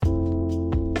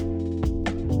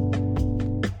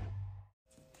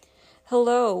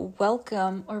Hello,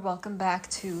 welcome back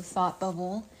to Thought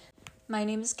Bubble. My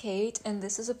name is Kate, and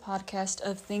this is a podcast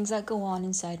of things that go on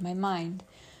inside my mind.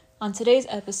 On today's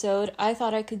episode, I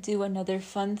thought I could do another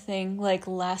fun thing like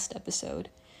last episode.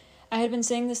 I had been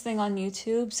saying this thing on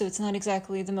YouTube, so it's not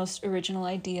exactly the most original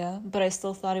idea, but I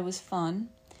still thought it was fun.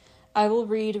 I will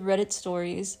read Reddit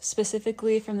stories,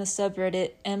 specifically from the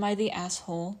subreddit Am I the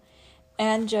Asshole,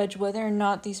 and judge whether or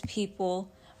not these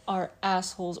people are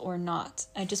assholes or not.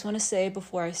 I just want to say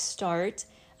before I start,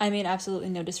 I mean absolutely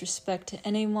no disrespect to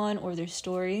anyone or their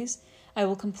stories. I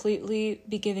will completely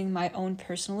be giving my own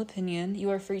personal opinion. You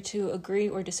are free to agree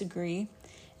or disagree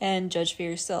and judge for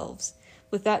yourselves.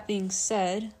 With that being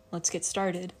said, let's get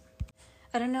started.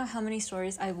 I don't know how many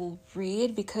stories I will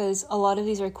read because a lot of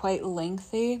these are quite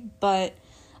lengthy, but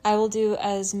I will do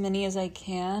as many as I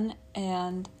can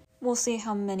and we'll see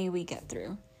how many we get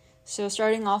through. So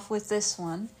starting off with this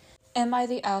one. Am I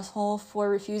the asshole for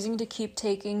refusing to keep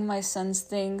taking my son's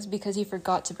things because he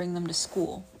forgot to bring them to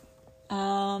school?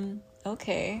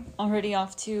 Okay. Already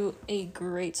off to a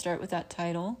great start with that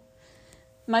title.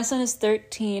 My son is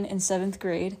 13 in 7th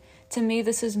grade. To me,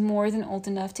 this is more than old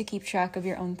enough to keep track of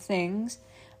your own things.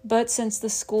 But since the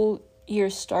school year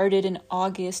started in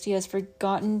August, he has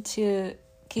forgotten to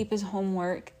keep his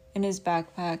homework in his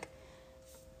backpack.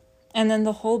 And then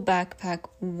the whole backpack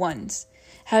once.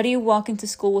 How do you walk into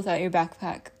school without your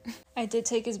backpack? I did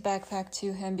take his backpack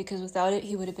to him because without it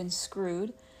he would have been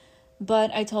screwed.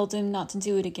 But I told him not to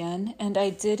do it again, and I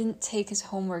didn't take his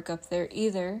homework up there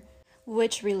either,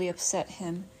 which really upset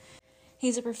him.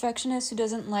 He's a perfectionist who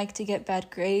doesn't like to get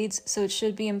bad grades, so it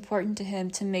should be important to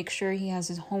him to make sure he has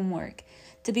his homework.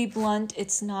 To be blunt,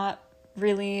 it's not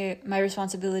really my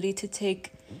responsibility to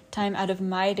take time out of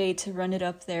my day to run it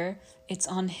up there. It's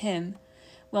on him.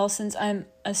 Well, since I'm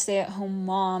a stay-at-home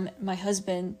mom, my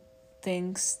husband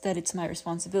thinks that it's my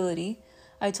responsibility.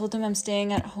 I told him I'm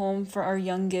staying at home for our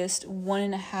youngest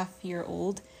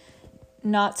 1.5-year-old,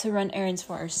 not to run errands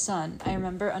for our son. I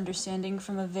remember understanding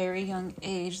from a very young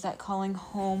age that calling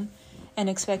home and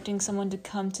expecting someone to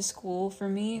come to school for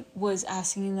me was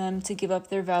asking them to give up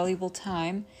their valuable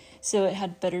time, so it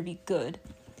had better be good.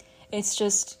 It's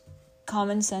just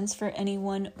common sense for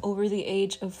anyone over the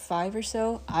age of 5 or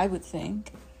so, I would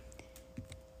think.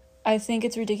 I think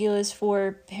it's ridiculous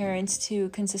for parents to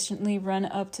consistently run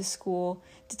up to school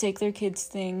to take their kids'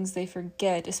 things they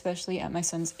forget, especially at my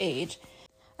son's age.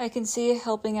 I can see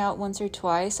helping out once or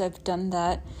twice, I've done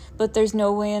that, but there's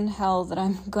no way in hell that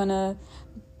I'm gonna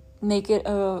make it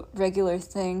a regular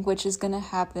thing, which is gonna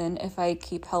happen if I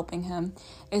keep helping him.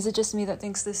 Is it just me that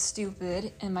thinks this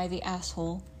stupid? Am I the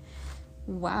asshole?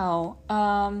 Wow.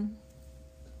 I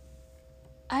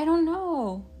don't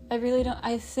know. I really don't.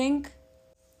 I think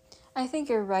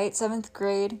you're right. 7th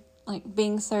grade, like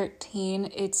being 13,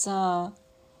 it's,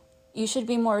 you should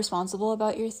be more responsible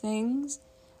about your things.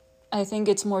 I think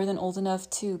it's more than old enough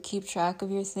to keep track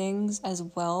of your things as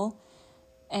well.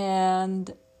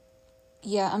 And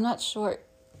yeah, I'm not sure.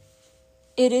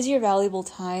 It is your valuable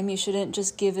time. You shouldn't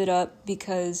just give it up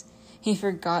because he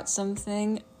forgot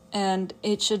something. And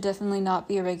it should definitely not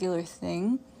be a regular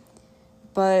thing.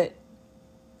 But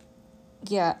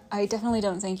yeah, I definitely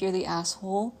don't think you're the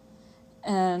asshole.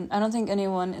 And I don't think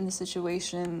anyone in the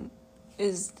situation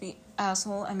is the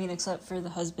asshole. I mean, except for the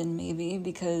husband maybe,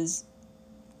 because,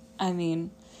 I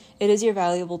mean, it is your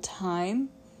valuable time.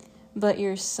 But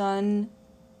your son,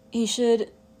 he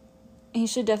should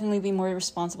definitely be more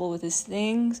responsible with his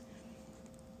things.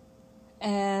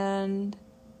 And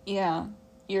yeah,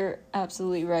 you're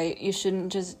absolutely right. You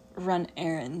shouldn't just run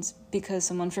errands because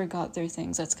someone forgot their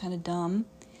things. That's kind of dumb.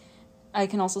 I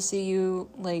can also see you,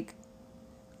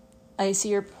 I see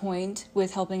your point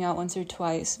with helping out once or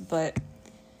twice, but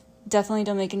definitely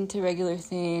don't make it into a regular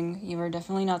thing. You are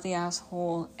definitely not the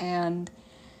asshole, and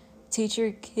teach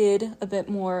your kid a bit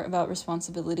more about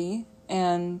responsibility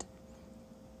and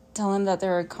tell him that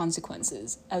there are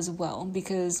consequences as well,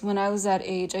 because when I was that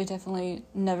age, I definitely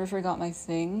never forgot my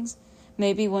things.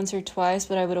 Maybe once or twice,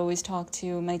 but I would always talk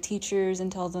to my teachers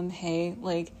and tell them, hey,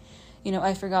 I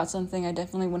forgot something. I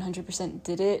definitely 100%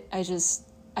 did it.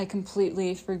 I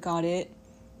completely forgot it.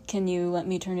 Can you let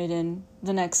me turn it in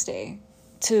the next day?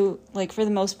 For the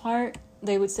most part,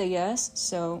 they would say yes.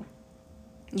 So,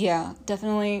 yeah,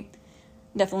 definitely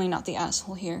not the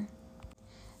asshole here.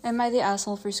 Am I the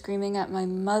asshole for screaming at my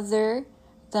mother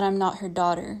that I'm not her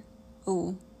daughter?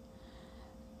 Ooh.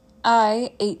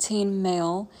 I, 18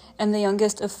 male, am the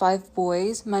youngest of 5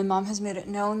 boys. My mom has made it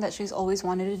known that she's always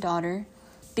wanted a daughter.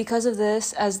 Because of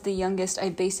this, as the youngest, I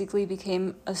basically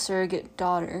became a surrogate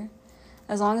daughter.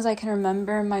 As long as I can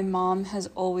remember, my mom has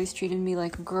always treated me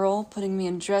like a girl, putting me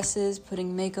in dresses,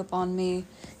 putting makeup on me,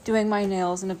 doing my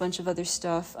nails, and a bunch of other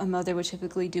stuff a mother would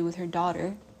typically do with her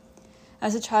daughter.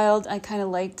 As a child, I kind of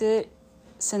liked it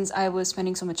since I was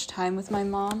spending so much time with my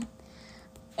mom,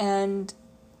 and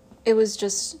it was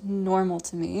just normal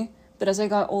to me. But as I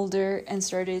got older and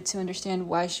started to understand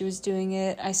why she was doing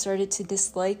it, I started to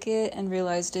dislike it and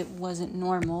realized it wasn't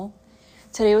normal.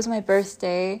 Today was my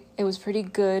birthday. It was pretty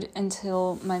good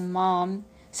until my mom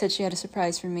said she had a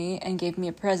surprise for me and gave me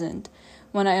a present.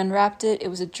 When I unwrapped it, it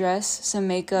was a dress, some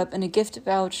makeup, and a gift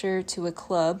voucher to a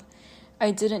club.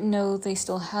 I didn't know they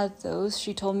still had those.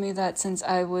 She told me that since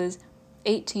I was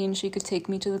 18, she could take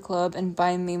me to the club and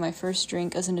buy me my first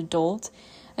drink as an adult.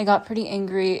 I got pretty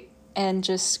angry and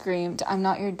just screamed, "I'm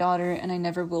not your daughter and I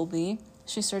never will be."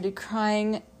 She started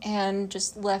crying and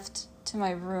just left to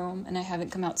my room, and I haven't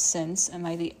come out since. Am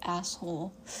I the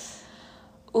asshole?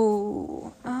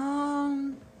 Ooh,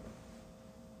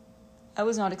 I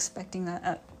was not expecting that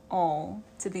at all,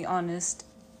 to be honest.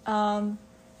 That's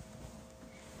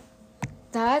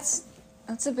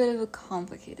a bit of a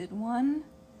complicated one.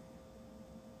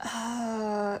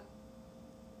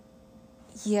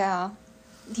 Yeah.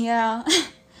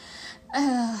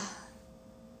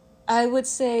 I would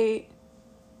say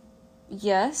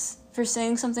yes. For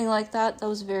saying something like that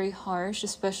was very harsh,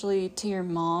 especially to your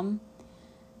mom.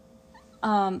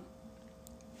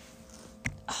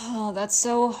 That's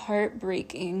so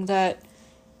heartbreaking that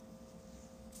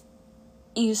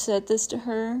you said this to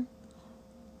her.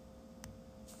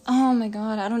 Oh my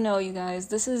god, I don't know, you guys.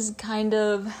 This is a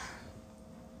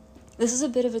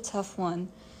bit of a tough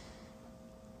one.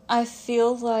 I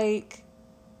feel like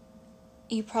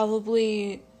you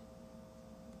probably,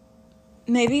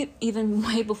 maybe even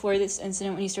way before this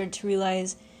incident, when you started to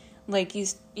realize like you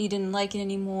didn't like it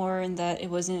anymore and that it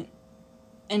wasn't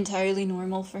entirely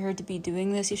normal for her to be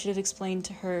doing this, you should have explained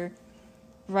to her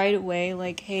right away,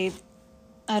 like, "Hey,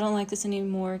 I don't like this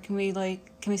anymore. Can we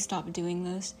stop doing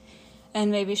this?" And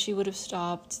maybe she would have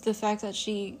stopped. The fact that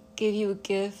she gave you a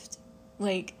gift,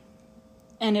 like,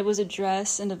 and it was a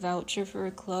dress and a voucher for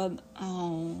a club,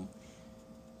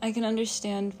 I can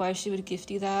understand why she would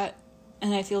gift you that,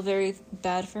 and I feel very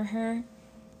bad for her,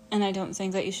 and I don't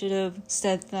think that you should have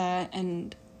said that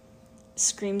and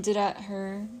screamed it at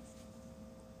her.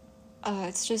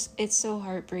 It's so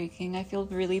heartbreaking. I feel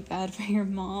really bad for your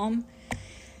mom.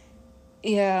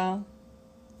 Yeah,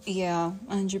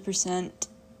 100%.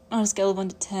 On a scale of 1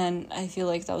 to 10, I feel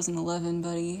like that was an 11,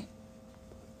 buddy.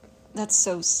 That's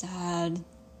so sad.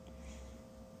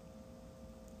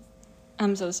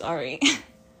 I'm so sorry.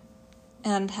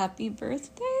 And happy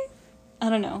birthday? I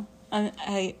don't know.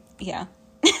 Yeah.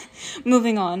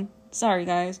 Moving on. Sorry,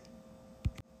 guys.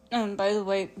 By the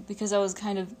way, because I was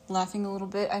kind of laughing a little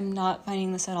bit, I'm not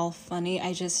finding this at all funny.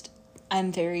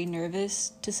 I'm very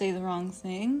nervous to say the wrong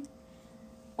thing.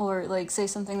 Or, like, say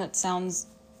something that sounds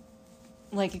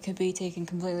like it could be taken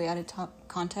completely out of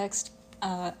context.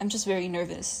 I'm just very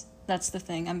nervous. That's the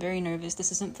thing. I'm very nervous.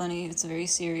 This isn't funny. It's very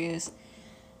serious.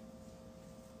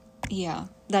 Yeah,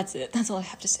 that's it. That's all I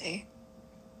have to say.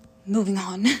 Moving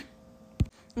on.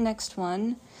 Next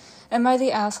one. Am I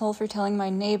the asshole for telling my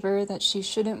neighbor that she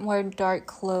shouldn't wear dark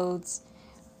clothes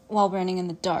while running in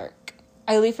the dark?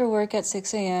 I leave for work at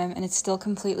 6 a.m. and it's still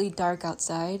completely dark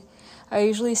outside. I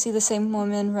usually see the same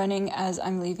woman running as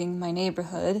I'm leaving my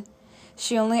neighborhood.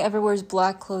 She only ever wears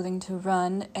black clothing to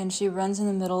run, and she runs in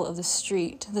the middle of the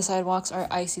street. The sidewalks are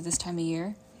icy this time of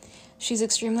year. She's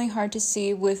extremely hard to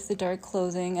see with the dark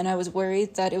clothing, and I was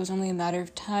worried that it was only a matter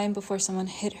of time before someone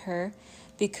hit her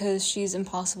because she's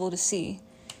impossible to see.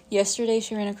 Yesterday,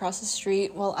 she ran across the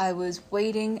street while I was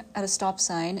waiting at a stop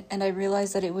sign, and I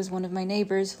realized that it was one of my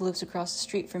neighbors who lives across the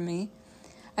street from me.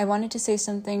 I wanted to say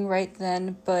something right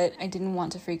then, but I didn't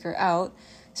want to freak her out,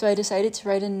 so I decided to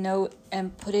write a note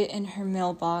and put it in her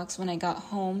mailbox when I got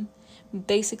home,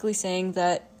 basically saying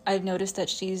that I've noticed that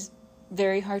she's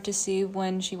very hard to see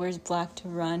when she wears black to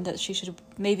run, that she should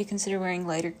maybe consider wearing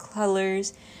lighter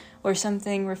colors or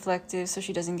something reflective so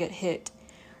she doesn't get hit.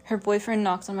 Her boyfriend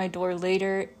knocked on my door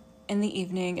later in the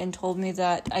evening and told me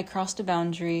that I crossed a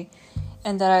boundary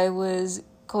and that I was,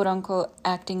 quote-unquote,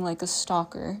 acting like a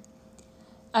stalker.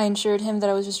 I assured him that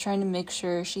I was just trying to make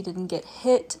sure she didn't get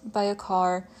hit by a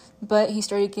car, but he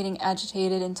started getting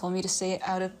agitated and told me to stay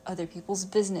out of other people's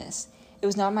business. It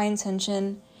was not my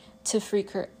intention to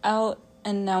freak her out,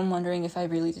 and now I'm wondering if I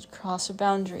really did cross a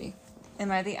boundary.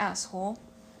 Am I the asshole?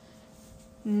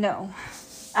 No.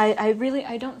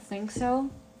 I don't think so.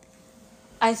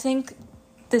 I think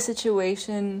the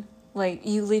situation, like,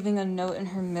 you leaving a note in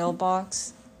her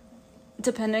mailbox,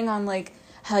 depending on, like,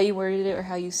 how you worded it or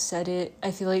how you said it.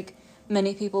 I feel like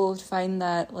many people would find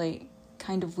that, like,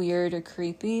 kind of weird or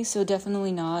creepy, so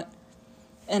definitely not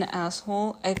an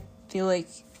asshole. I feel like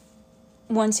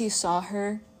once you saw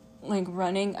her, like,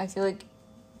 running, I feel like,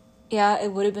 yeah,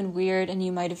 it would have been weird and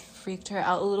you might have freaked her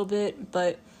out a little bit,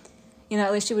 but, you know,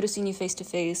 at least she would have seen you face to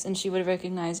face and she would have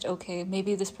recognized, okay,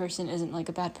 maybe this person isn't, like,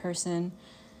 a bad person.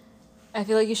 I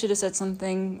feel like you should have said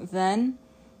something then,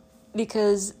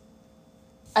 because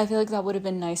I feel like that would have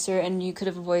been nicer and you could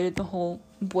have avoided the whole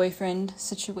boyfriend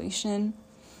situation.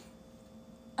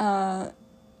 And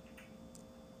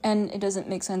it doesn't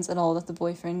make sense at all that the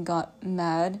boyfriend got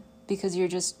mad because you're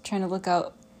just trying to look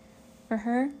out for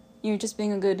her. You're just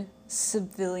being a good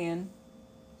civilian.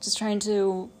 Just trying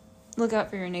to look out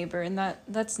for your neighbor, and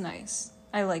that's nice.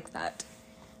 I like that.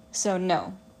 So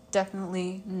no,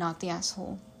 definitely not the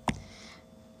asshole.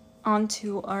 On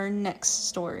to our next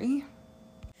story.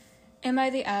 Am I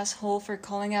the asshole for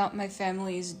calling out my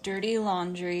family's dirty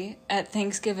laundry at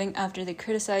Thanksgiving after they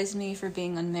criticized me for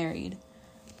being unmarried?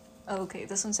 Okay,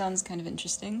 this one sounds kind of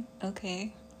interesting.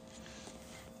 Okay.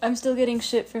 I'm still getting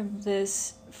shit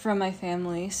from my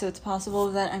family, so it's possible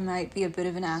that I might be a bit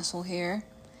of an asshole here.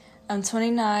 I'm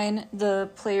 29. The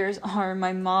players are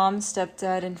my mom,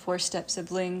 stepdad, and 4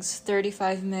 step-siblings,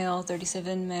 35 male,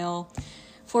 37 male,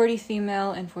 40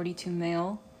 female, and 42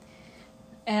 male,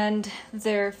 and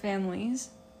their families.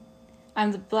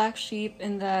 I'm the black sheep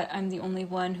in that I'm the only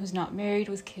one who's not married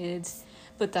with kids,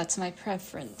 but that's my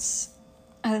preference.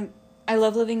 I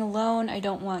love living alone. I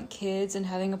don't want kids, and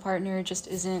having a partner just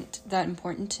isn't that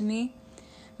important to me.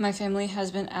 My family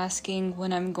has been asking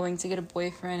when I'm going to get a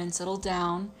boyfriend and settle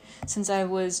down since I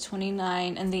was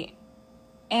 29, and the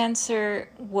answer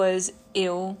was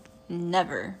ew,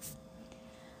 never.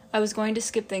 I was going to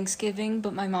skip Thanksgiving,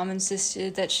 but my mom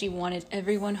insisted that she wanted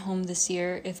everyone home this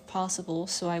year if possible,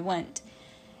 so I went.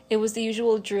 It was the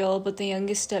usual drill, but the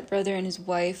youngest stepbrother and his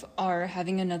wife are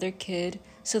having another kid,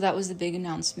 so that was the big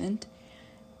announcement.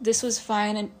 This was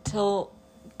fine until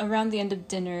around the end of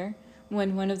dinner,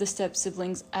 when one of the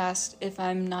step-siblings asked if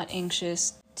I'm not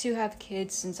anxious to have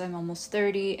kids since I'm almost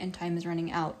 30 and time is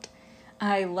running out.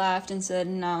 I laughed and said,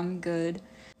 "Nah, I'm good."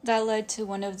 That led to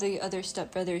one of the other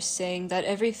stepbrothers saying that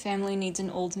every family needs an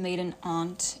old maiden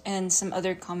aunt, and some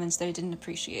other comments that I didn't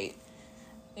appreciate.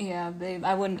 Yeah, babe,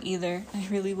 I wouldn't either. I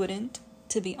really wouldn't,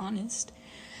 to be honest.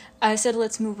 I said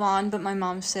let's move on, but my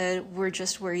mom said, "We're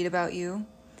just worried about you."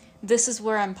 This is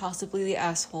where I'm possibly the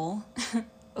asshole.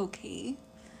 Okay.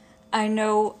 I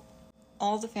know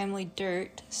all the family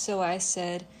dirt, so I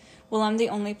said, "Well, I'm the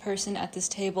only person at this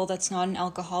table that's not an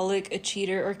alcoholic, a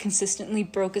cheater, or consistently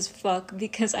broke as fuck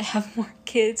because I have more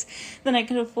kids than I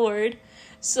can afford,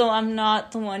 so I'm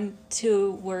not the one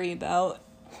to worry about."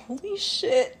 Holy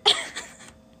shit.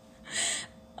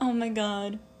 Oh my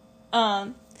god.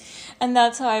 And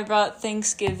that's how I brought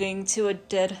Thanksgiving to a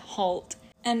dead halt,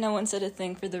 and no one said a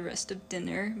thing for the rest of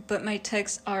dinner, but my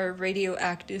texts are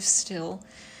radioactive still.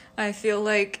 I feel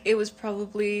like it was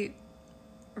probably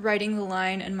writing the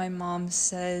line, and my mom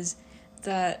says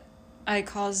that I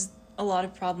caused a lot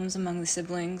of problems among the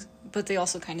siblings, but they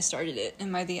also kind of started it.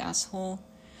 Am I the asshole?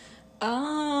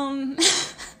 I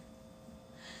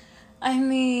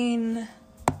mean,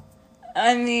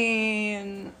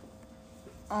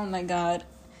 oh my god.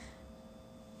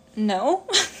 No.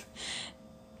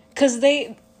 Because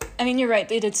you're right,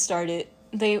 they did start it.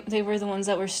 They were the ones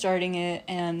that were starting it,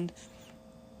 and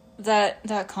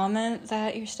that comment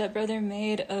that your stepbrother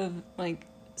made of, like,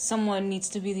 someone needs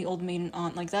to be the old maiden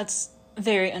aunt, like, that's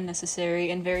very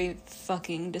unnecessary and very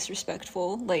fucking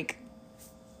disrespectful. Like,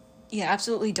 yeah,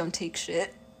 absolutely don't take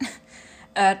shit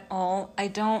at all. I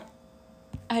don't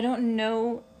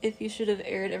know if you should have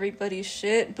aired everybody's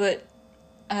shit, but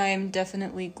I'm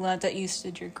definitely glad that you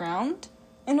stood your ground,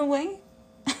 in a way.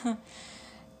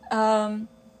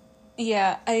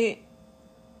 Yeah,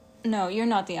 no, you're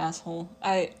not the asshole.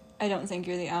 I don't think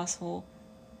you're the asshole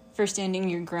for standing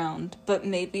your ground, but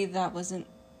maybe that wasn't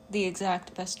the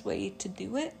exact best way to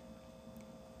do it.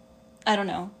 I don't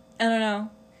know.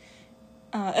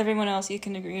 Everyone else, you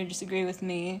can agree or disagree with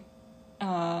me.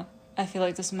 I feel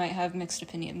like this might have mixed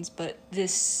opinions, but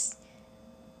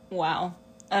wow.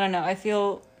 I don't know. I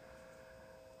feel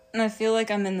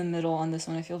like I'm in the middle on this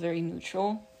one. I feel very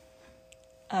neutral.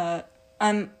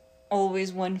 I'm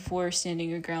always one for standing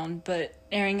your ground, but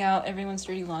airing out everyone's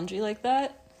dirty laundry like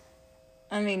that,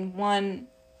 I mean, one,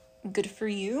 good for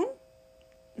you,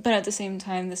 but at the same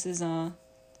time, this is a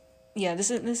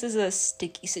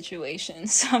sticky situation,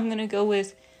 so I'm gonna go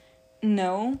with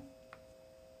no.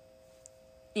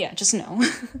 Yeah, just no.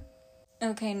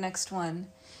 Okay, next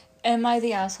one. Am I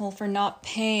the asshole for not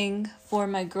paying for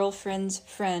my girlfriend's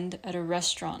friend at a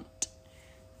restaurant?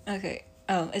 Okay.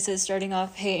 Oh, it says starting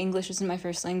off, hey, English isn't my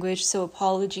first language, so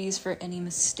apologies for any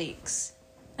mistakes.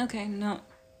 Okay, no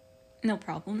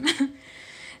problem.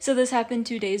 So this happened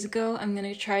 2 days ago. I'm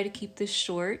gonna try to keep this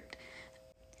short.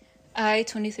 I,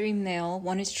 23 male,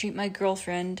 wanted to treat my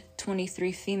girlfriend,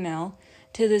 23 female,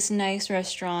 to this nice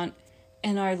restaurant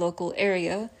in our local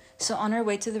area. So on our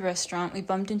way to the restaurant, we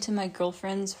bumped into my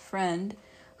girlfriend's friend,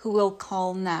 who we'll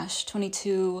call Nash,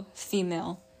 22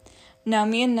 female. Now,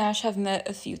 me and Nash have met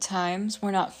a few times.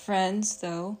 We're not friends,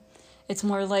 though. It's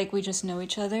more like we just know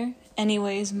each other.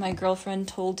 Anyways, my girlfriend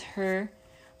told her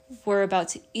we're about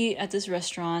to eat at this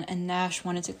restaurant, and Nash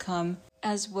wanted to come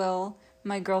as well.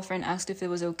 My girlfriend asked if it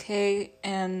was okay,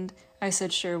 and I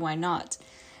said sure, why not?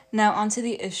 Now, onto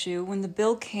the issue. When the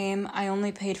bill came, I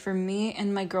only paid for me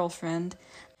and my girlfriend,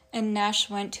 and Nash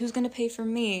went, who's gonna pay for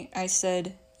me? I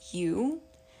said, you?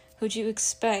 Who'd you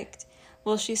expect?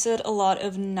 Well, she said a lot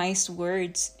of nice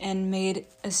words and made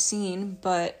a scene,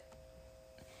 but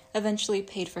eventually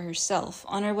paid for herself.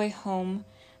 On our way home,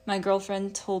 my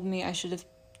girlfriend told me I should have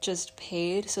just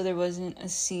paid, so there wasn't a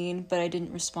scene, but I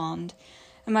didn't respond.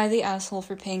 Am I the asshole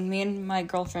for paying me and my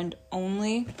girlfriend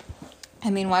only? I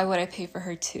mean, why would I pay for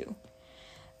her too?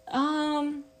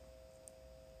 No.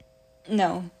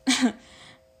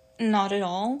 Not at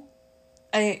all.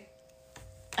 I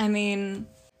mean,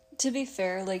 to be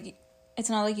fair, like, it's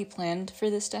not like you planned for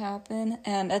this to happen,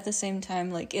 and at the same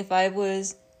time, like, if that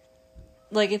was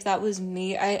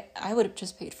me, I would have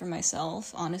just paid for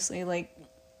myself, honestly. Like,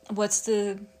 what's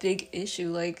the big issue?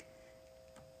 Like,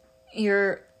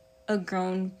 you're a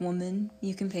grown woman,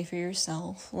 you can pay for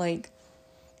yourself. Like,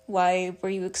 why were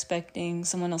you expecting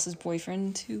someone else's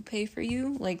boyfriend to pay for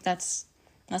you? Like, that's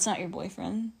not your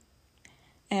boyfriend.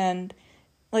 And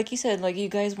like you said, like, you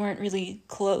guys weren't really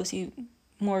close, you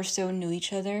more so knew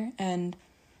each other, and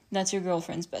that's your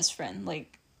girlfriend's best friend.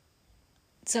 Like,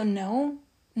 so no,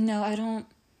 I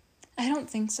don't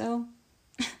think so.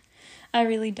 I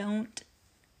really don't.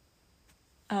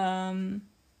 And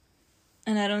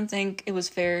I don't think it was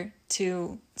fair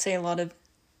to say a lot of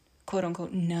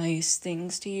quote-unquote nice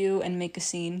things to you and make a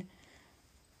scene.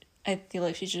 I feel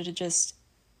like she should have just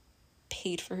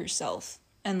paid for herself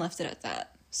and left it at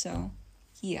that. So,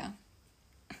 yeah.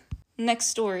 Next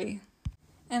story.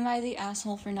 Am I the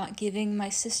asshole for not giving my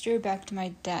sister back to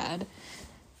my dad?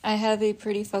 I have a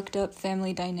pretty fucked up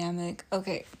family dynamic.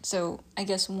 Okay, so I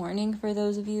guess warning for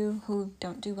those of you who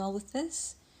don't do well with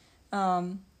this.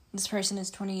 This person is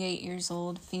 28 years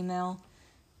old, female,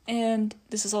 and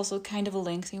this is also kind of a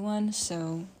lengthy one,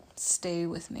 so stay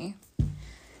with me.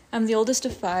 I'm the oldest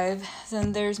of 5,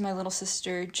 then there's my little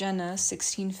sister, Jenna,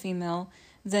 16, female,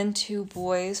 then 2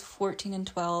 boys, 14 and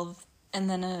 12, and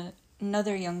then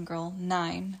another young girl,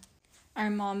 9. Our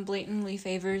mom blatantly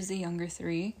favors the younger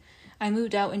 3. I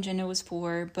moved out when Jenna was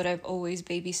 4, but I've always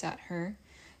babysat her.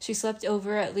 She slept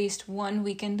over at least 1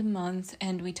 weekend a month,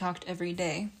 and we talked every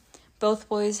day. Both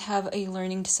boys have a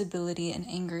learning disability and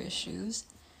anger issues.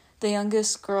 The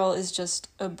youngest girl is just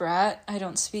a brat. I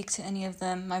don't speak to any of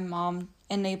them. My mom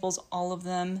enables all of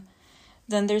them.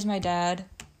 Then there's my dad.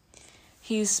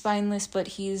 He's spineless, but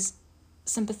he's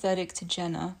sympathetic to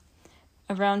Jenna.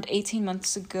 Around 18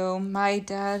 months ago, my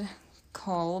dad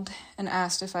called and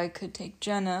asked if I could take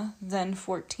Jenna, then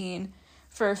 14,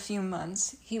 for a few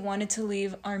months. He wanted to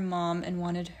leave our mom and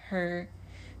wanted her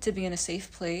to be in a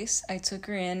safe place. I took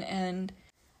her in, and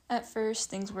at first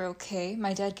things were okay.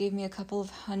 My dad gave me a couple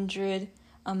of $100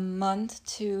 a month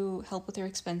to help with her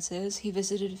expenses. He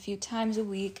visited a few times a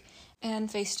week and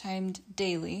FaceTimed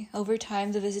daily. Over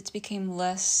time, the visits became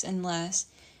less and less,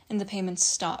 and the payments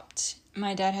stopped.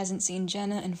 My dad hasn't seen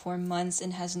Jenna in 4 months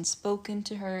and hasn't spoken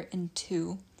to her in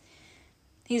 2.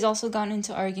 He's also gotten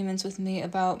into arguments with me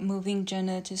about moving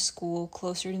Jenna to school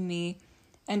closer to me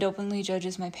and openly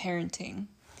judges my parenting.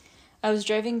 I was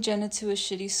driving Jenna to a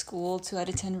shitty school, 2 out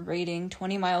of 10 rating,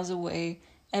 20 miles away,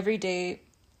 every day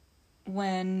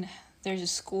when there's a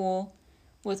school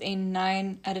with a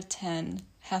 9 out of 10,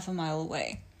 half a mile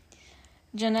away.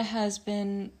 Jenna has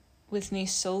been with me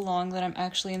so long that I'm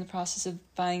actually in the process of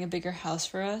buying a bigger house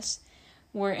for us.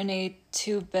 We're in a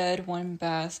 2-bed,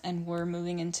 1-bath, and we're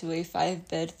moving into a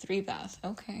 5-bed, 3-bath.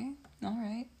 Okay, all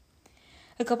right.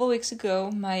 A couple weeks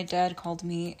ago, my dad called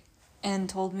me and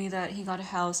told me that he got a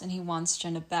house and he wants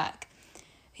Jenna back.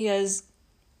 He has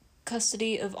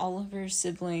custody of all of her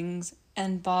siblings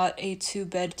and bought a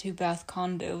 2-bed, 2-bath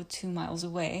condo 2 miles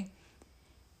away.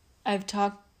 I've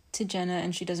talked to Jenna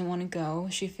and she doesn't want to go.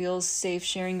 She feels safe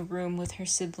sharing a room with her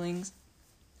siblings.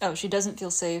 Oh, she doesn't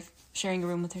feel safe sharing a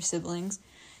room with her siblings.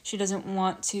 She doesn't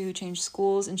want to change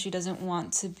schools, and she doesn't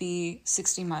want to be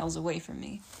 60 miles away from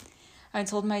me. I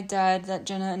told my dad that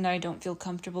Jenna and I don't feel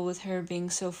comfortable with her being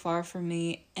so far from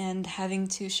me and having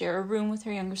to share a room with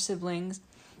her younger siblings,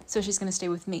 so she's going to stay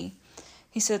with me.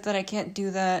 He said that I can't do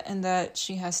that and that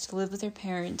she has to live with her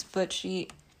parents, but she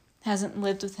hasn't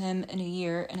lived with him in 1.5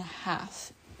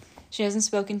 years. She hasn't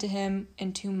spoken to him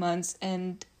in 2 months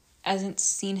and hasn't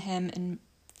seen him in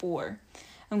 4.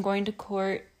 I'm going to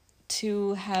court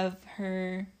to have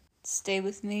her stay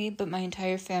with me, but my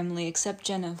entire family, except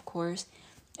Jenna, of course,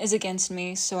 is against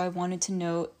me, so I wanted to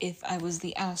know if I was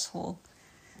the asshole.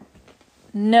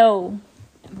 No.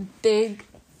 Big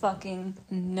fucking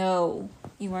no.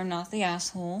 You are not the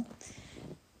asshole.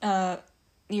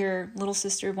 Your little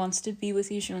sister wants to be with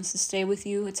you. She wants to stay with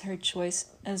you. It's her choice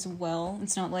as well.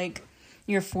 It's not like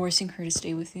you're forcing her to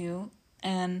stay with you.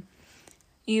 And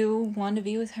you want to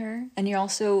be with her. And you're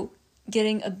also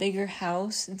getting a bigger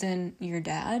house than your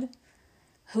dad,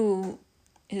 who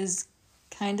is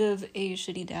kind of a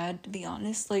shitty dad, to be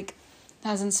honest. Like,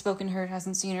 hasn't spoken to her,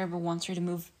 hasn't seen her, but wants her to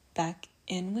move back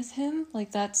in with him.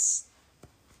 Like, that's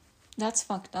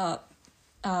fucked up.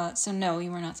 So no,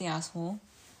 you are not the asshole.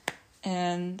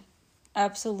 And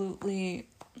absolutely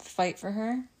fight for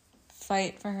her.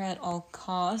 Fight for her at all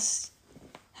costs.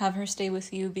 Have her stay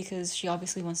with you because she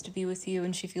obviously wants to be with you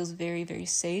and she feels very, very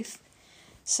safe.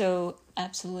 So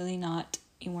absolutely not.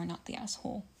 You are not the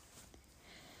asshole.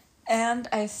 And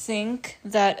I think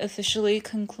that officially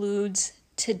concludes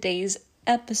today's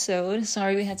episode.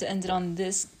 Sorry we had to end it on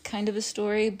this kind of a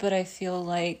story, but I feel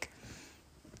like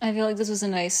this was a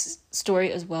nice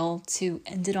story as well to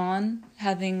end it on,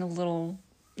 having a little,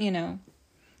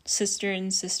 sister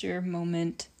and sister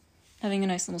moment, having a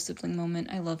nice little sibling moment.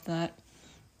 I love that.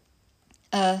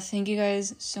 Thank you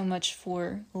guys so much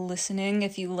for listening.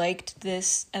 If you liked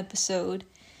this episode,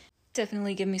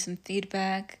 definitely give me some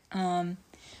feedback.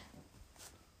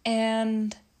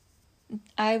 And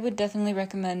I would definitely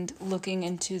recommend looking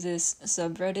into this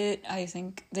subreddit. I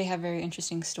think they have very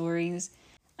interesting stories.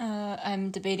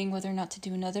 I'm debating whether or not to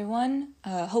do another one.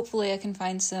 Hopefully I can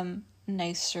find some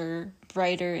nicer,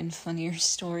 brighter, and funnier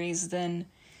stories than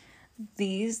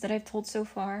these that I've told so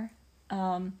far.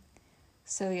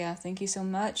 So yeah, thank you so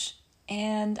much,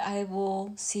 and I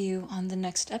will see you on the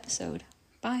next episode.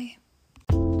 Bye.